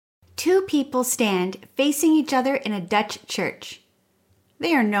Two people stand facing each other in a Dutch church.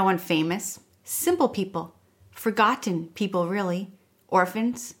 They are no one famous, simple people, forgotten people really,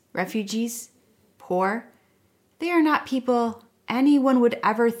 orphans, refugees, poor. They are not people anyone would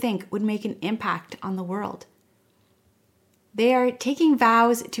ever think would make an impact on the world. They are taking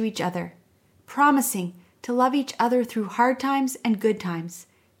vows to each other, promising to love each other through hard times and good times,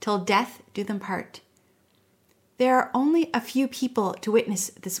 till death do them part. There are only a few people to witness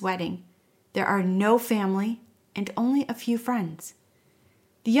this wedding. There are no family and only a few friends.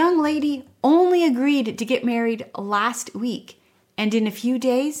 The young lady only agreed to get married last week, and in a few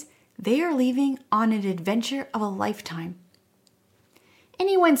days, they are leaving on an adventure of a lifetime.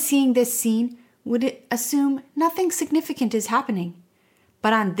 Anyone seeing this scene would assume nothing significant is happening.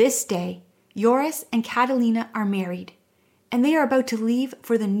 But on this day, Joris and Catalina are married, and they are about to leave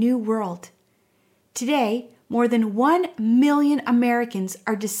for the new world. Today, more than 1 million Americans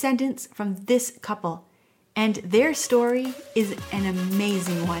are descendants from this couple, and their story is an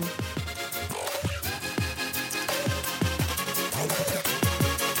amazing one.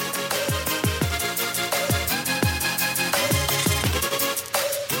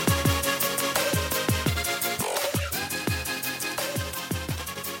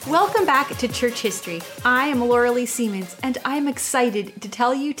 Welcome back to Church History. I am Laura Lee Siemens, and I am excited to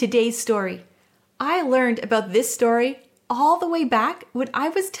tell you today's story. I learned about this story all the way back when I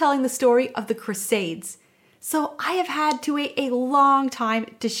was telling the story of the Crusades. So I have had to wait a long time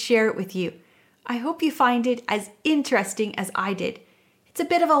to share it with you. I hope you find it as interesting as I did. It's a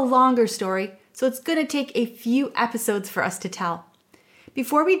bit of a longer story, so it's going to take a few episodes for us to tell.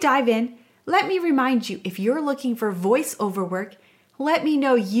 Before we dive in, let me remind you, if you're looking for voiceover work, let me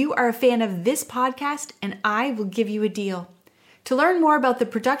know you are a fan of this podcast and I will give you a deal. To learn more about the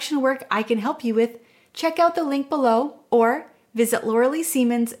production work I can help you with, check out the link below or visit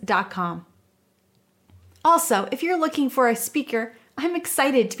lauraleesiemens.com. Also, if you're looking for a speaker, I'm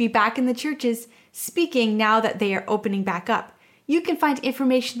excited to be back in the churches speaking now that they are opening back up. You can find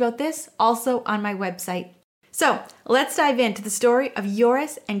information about this also on my website. So let's dive into the story of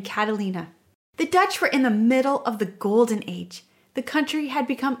Joris and Catalina. The Dutch were in the middle of the Golden Age. The country had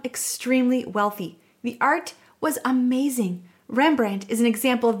become extremely wealthy. The art was amazing. Rembrandt is an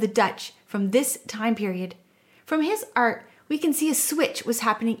example of the Dutch from this time period. From his art, we can see a switch was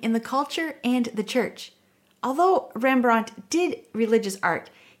happening in the culture and the church. Although Rembrandt did religious art,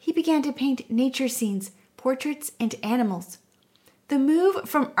 he began to paint nature scenes, portraits, and animals. The move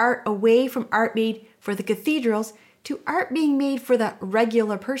from art away from art made for the cathedrals to art being made for the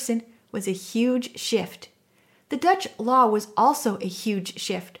regular person was a huge shift. The Dutch law was also a huge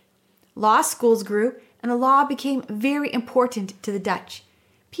shift. Law schools grew, and the law became very important to the Dutch.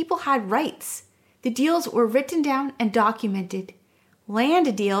 People had rights. The deals were written down and documented.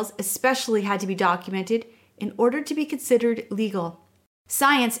 Land deals especially had to be documented in order to be considered legal.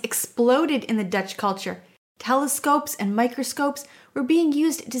 Science exploded in the Dutch culture. Telescopes and microscopes were being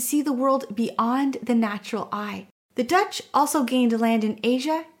used to see the world beyond the natural eye. The Dutch also gained land in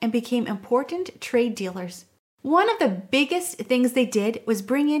Asia and became important trade dealers. One of the biggest things they did was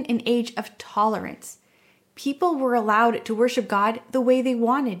bring in an age of tolerance. People were allowed to worship God the way they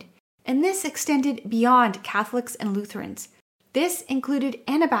wanted, and this extended beyond Catholics and Lutherans. This included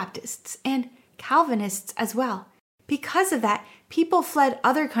Anabaptists and Calvinists as well. Because of that, people fled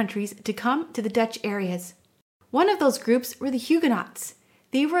other countries to come to the Dutch areas. One of those groups were the Huguenots.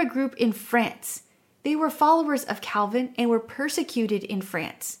 They were a group in France. They were followers of Calvin and were persecuted in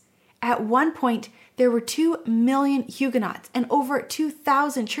France. At one point, there were 2 million Huguenots and over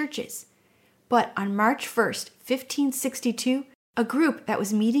 2,000 churches. But on March 1st, 1562, a group that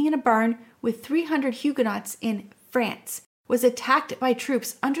was meeting in a barn with 300 Huguenots in France was attacked by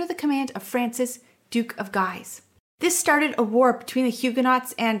troops under the command of Francis, Duke of Guise. This started a war between the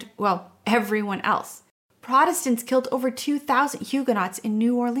Huguenots and, well, everyone else. Protestants killed over 2,000 Huguenots in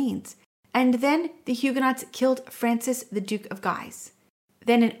New Orleans, and then the Huguenots killed Francis, the Duke of Guise.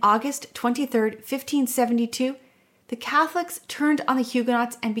 Then on August 23rd, 1572, the Catholics turned on the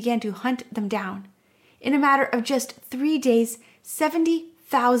Huguenots and began to hunt them down. In a matter of just 3 days,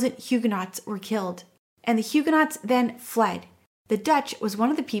 70,000 Huguenots were killed, and the Huguenots then fled. The Dutch was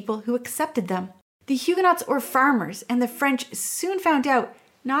one of the people who accepted them. The Huguenots were farmers, and the French soon found out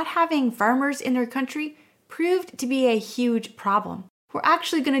not having farmers in their country proved to be a huge problem. We're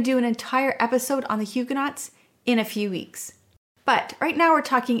actually going to do an entire episode on the Huguenots in a few weeks. But right now we're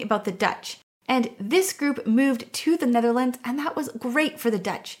talking about the Dutch. And this group moved to the Netherlands, and that was great for the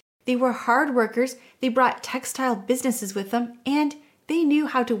Dutch. They were hard workers, they brought textile businesses with them, and they knew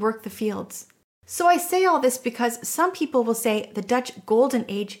how to work the fields. So I say all this because some people will say the Dutch Golden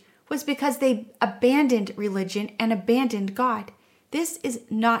Age was because they abandoned religion and abandoned God. This is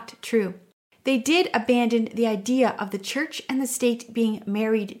not true. They did abandon the idea of the church and the state being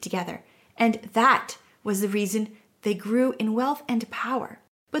married together, and that was the reason they grew in wealth and power.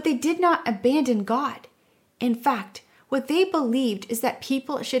 But they did not abandon God. In fact, what they believed is that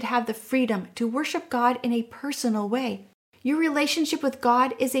people should have the freedom to worship God in a personal way. Your relationship with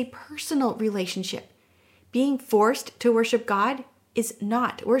God is a personal relationship. Being forced to worship God is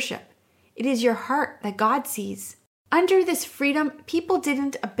not worship. It is your heart that God sees. Under this freedom, people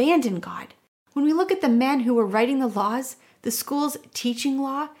didn't abandon God. When we look at the men who were writing the laws, the schools teaching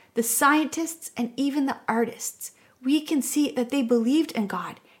law, the scientists, and even the artists, we can see that they believed in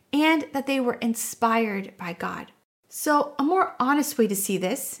God and that they were inspired by God. So a more honest way to see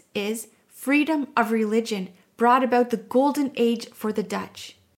this is freedom of religion brought about the golden age for the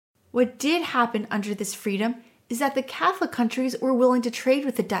Dutch. What did happen under this freedom is that the Catholic countries were willing to trade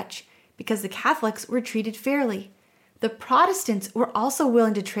with the Dutch because the Catholics were treated fairly. The Protestants were also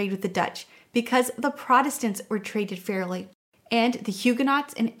willing to trade with the Dutch because the Protestants were treated fairly. And the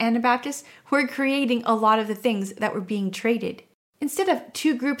Huguenots and Anabaptists were creating a lot of the things that were being traded. Instead of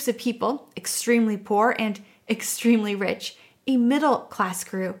two groups of people, extremely poor and extremely rich, a middle class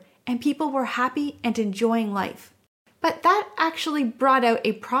grew, and people were happy and enjoying life. But that actually brought out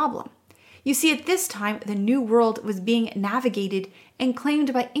a problem. You see, at this time, the New World was being navigated and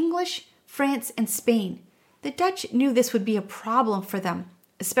claimed by English, France, and Spain. The Dutch knew this would be a problem for them,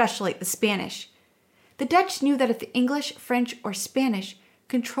 especially the Spanish. The Dutch knew that if the English, French, or Spanish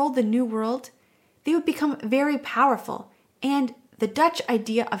controlled the New World, they would become very powerful, and the Dutch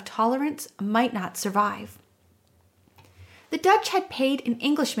idea of tolerance might not survive. The Dutch had paid an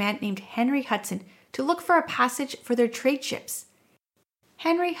Englishman named Henry Hudson to look for a passage for their trade ships.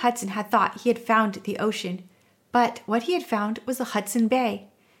 Henry Hudson had thought he had found the ocean, but what he had found was the Hudson Bay.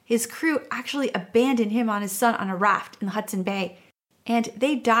 His crew actually abandoned him and his son on a raft in the Hudson Bay, and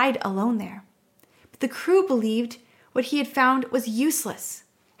they died alone there. But the crew believed what he had found was useless.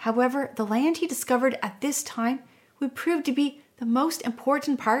 However, the land he discovered at this time would prove to be the most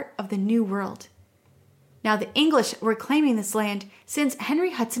important part of the New World. Now, the English were claiming this land since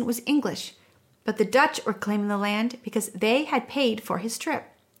Henry Hudson was English, but the Dutch were claiming the land because they had paid for his trip.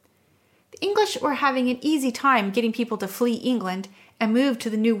 The English were having an easy time getting people to flee England and move to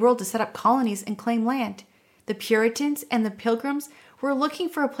the New World to set up colonies and claim land. The Puritans and the Pilgrims were looking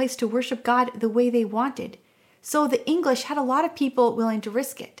for a place to worship God the way they wanted, so the English had a lot of people willing to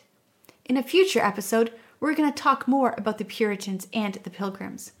risk it. In a future episode, we're going to talk more about the Puritans and the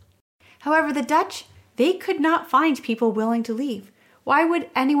Pilgrims. However, the Dutch, they could not find people willing to leave. Why would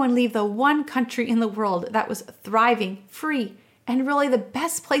anyone leave the one country in the world that was thriving, free, and really the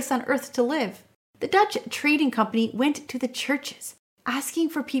best place on earth to live? The Dutch Trading Company went to the churches, asking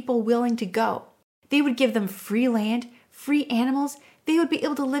for people willing to go. They would give them free land, free animals. They would be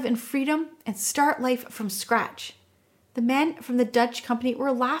able to live in freedom and start life from scratch. The men from the Dutch company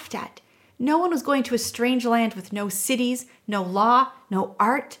were laughed at. No one was going to a strange land with no cities, no law, no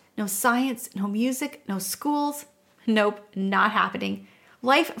art, no science, no music, no schools. Nope, not happening.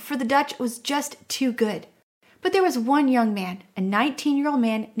 Life for the Dutch was just too good. But there was one young man, a 19-year-old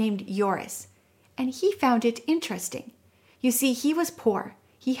man named Joris, and he found it interesting. You see, he was poor.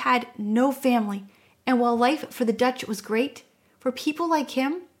 He had no family, and while life for the Dutch was great, for people like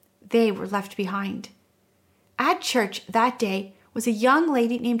him, they were left behind. At church that day was a young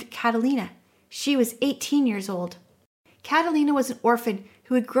lady named Catalina. She was 18 years old. Catalina was an orphan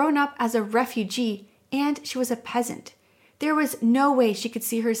who had grown up as a refugee, and she was a peasant. There was no way she could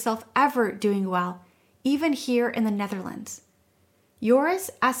see herself ever doing well, even here in the Netherlands.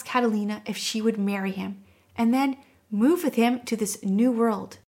 Joris asked Catalina if she would marry him, and then move with him to this new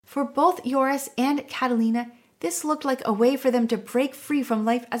world. For both Joris and Catalina, this looked like a way for them to break free from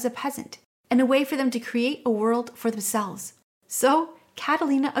life as a peasant, and a way for them to create a world for themselves. So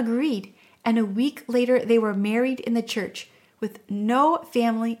Catalina agreed, and a week later they were married in the church with no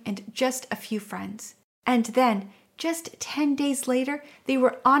family and just a few friends. And then, just 10 days later, they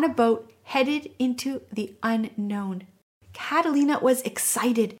were on a boat headed into the unknown. Catalina was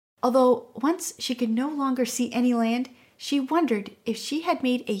excited, although once she could no longer see any land, she wondered if she had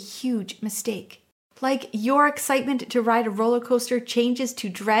made a huge mistake. Like your excitement to ride a roller coaster changes to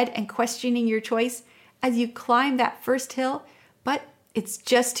dread and questioning your choice as you climb that first hill, but it's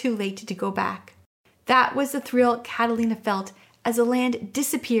just too late to go back. That was the thrill Catalina felt as the land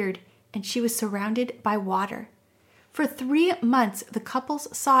disappeared and she was surrounded by water. For 3 months, the couples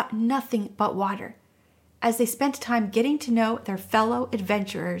saw nothing but water, as they spent time getting to know their fellow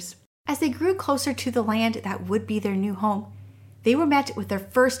adventurers. As they grew closer to the land that would be their new home, they were met with their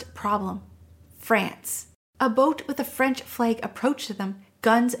first problem: France. A boat with a French flag approached them,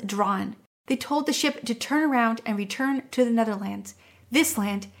 guns drawn. They told the ship to turn around and return to the Netherlands. This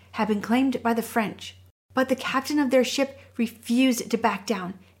land had been claimed by the French. But the captain of their ship refused to back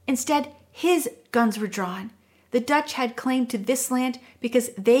down. Instead, his guns were drawn. The Dutch had claim to this land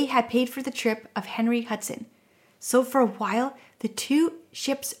because they had paid for the trip of Henry Hudson. So for a while, the two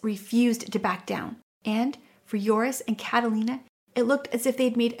ships refused to back down. And for Joris and Catalina, it looked as if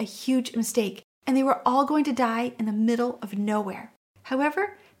they'd made a huge mistake, and they were all going to die in the middle of nowhere.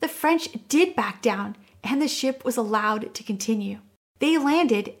 However, the French did back down, and the ship was allowed to continue. They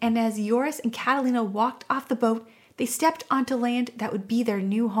landed, and as Joris and Catalina walked off the boat, they stepped onto land that would be their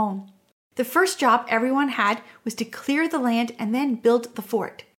new home. The first job everyone had was to clear the land and then build the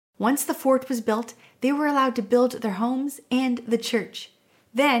fort. Once the fort was built, they were allowed to build their homes and the church.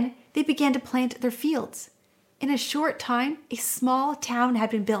 Then they began to plant their fields. In a short time, a small town had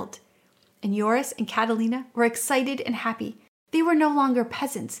been built, and Joris and Catalina were excited and happy. They were no longer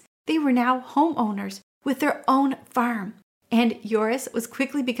peasants. They were now homeowners with their own farm. And Joris was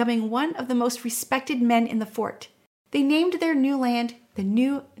quickly becoming one of the most respected men in the fort. They named their new land the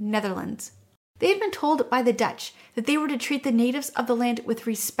New Netherlands. They had been told by the Dutch that they were to treat the natives of the land with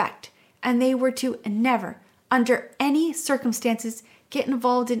respect, and they were to never, under any circumstances, get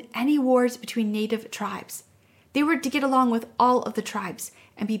involved in any wars between native tribes. They were to get along with all of the tribes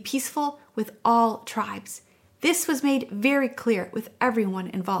and be peaceful with all tribes. This was made very clear with everyone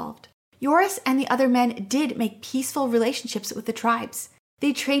involved. Joris and the other men did make peaceful relationships with the tribes.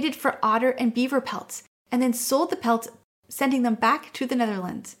 They traded for otter and beaver pelts and then sold the pelts, sending them back to the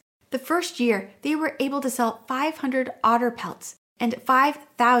Netherlands. The first year, they were able to sell 500 otter pelts and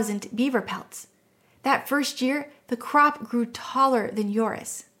 5,000 beaver pelts. That first year, the crop grew taller than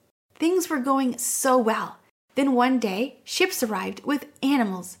Joris. Things were going so well. Then one day, ships arrived with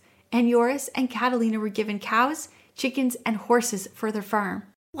animals, and Joris and Catalina were given cows, chickens, and horses for their farm.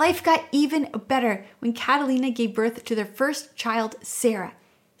 Life got even better when Catalina gave birth to their first child, Sarah.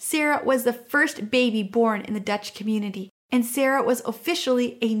 Sarah was the first baby born in the Dutch community, and Sarah was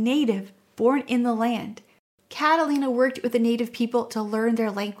officially a native born in the land. Catalina worked with the native people to learn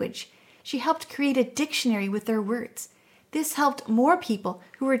their language. She helped create a dictionary with their words. This helped more people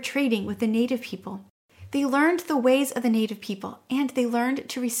who were trading with the native people. They learned the ways of the native people, and they learned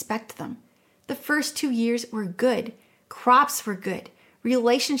to respect them. The first 2 years were good. Crops were good.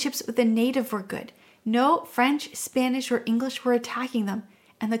 Relationships with the native were good. No French, Spanish, or English were attacking them,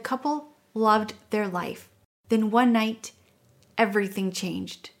 and the couple loved their life. Then one night, everything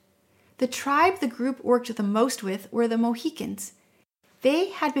changed. The tribe the group worked the most with were the Mohicans. They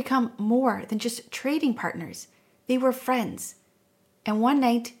had become more than just trading partners. They were friends. And one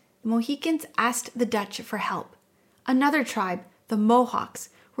night, the Mohicans asked the Dutch for help. Another tribe, the Mohawks,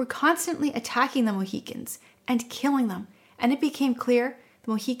 were constantly attacking the Mohicans and killing them, and it became clear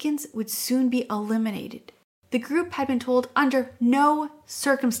the Mohicans would soon be eliminated. The group had been told under no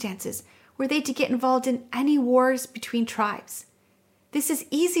circumstances were they to get involved in any wars between tribes. This is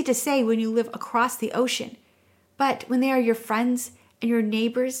easy to say when you live across the ocean, but when they are your friends and your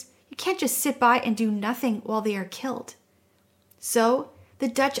neighbors, you can't just sit by and do nothing while they are killed. So, the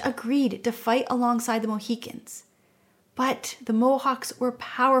Dutch agreed to fight alongside the Mohicans. But the Mohawks were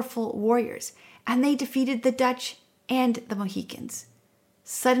powerful warriors, and they defeated the Dutch and the Mohicans.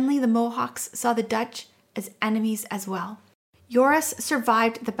 Suddenly, the Mohawks saw the Dutch as enemies as well. Joris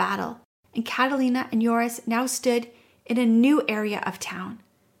survived the battle, and Catalina and Joris now stood in a new area of town,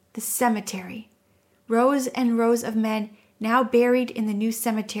 the cemetery. Rows and rows of men now buried in the new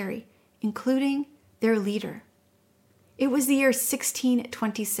cemetery, including their leader. It was the year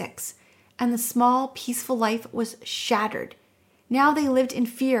 1626, and the small, peaceful life was shattered. Now they lived in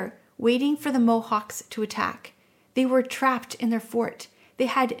fear, waiting for the Mohawks to attack. They were trapped in their fort. They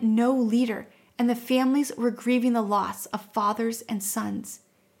had no leader, and the families were grieving the loss of fathers and sons.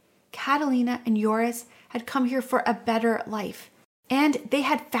 Catalina and Joris had come here for a better life, and they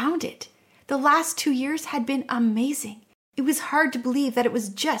had found it. The last 2 years had been amazing. It was hard to believe that it was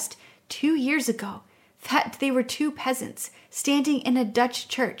just 2 years ago that they were two peasants standing in a Dutch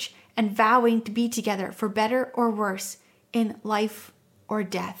church and vowing to be together for better or worse in life or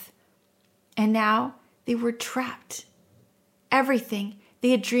death. And now they were trapped. Everything they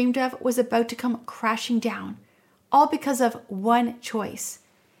had dreamed of was about to come crashing down, all because of one choice.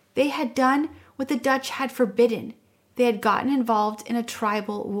 They had done what the Dutch had forbidden. They had gotten involved in a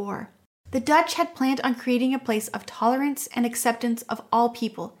tribal war. The Dutch had planned on creating a place of tolerance and acceptance of all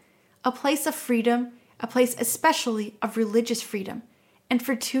people, a place of freedom, a place especially of religious freedom. And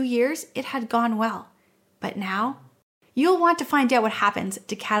for 2 years, it had gone well. But now, You'll want to find out what happens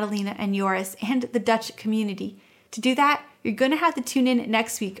to Catalina and Joris and the Dutch community. To do that, you're going to have to tune in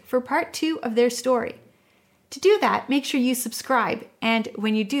next week for part 2 of their story. To do that, make sure you subscribe, and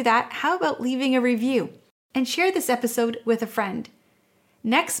when you do that, how about leaving a review? And share this episode with a friend.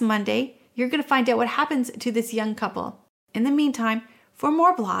 Next Monday, you're going to find out what happens to this young couple. In the meantime, for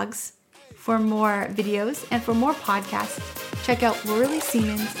more blogs, for more videos, and for more podcasts, check out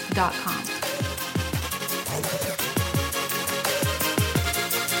LauraleeSiemens.com.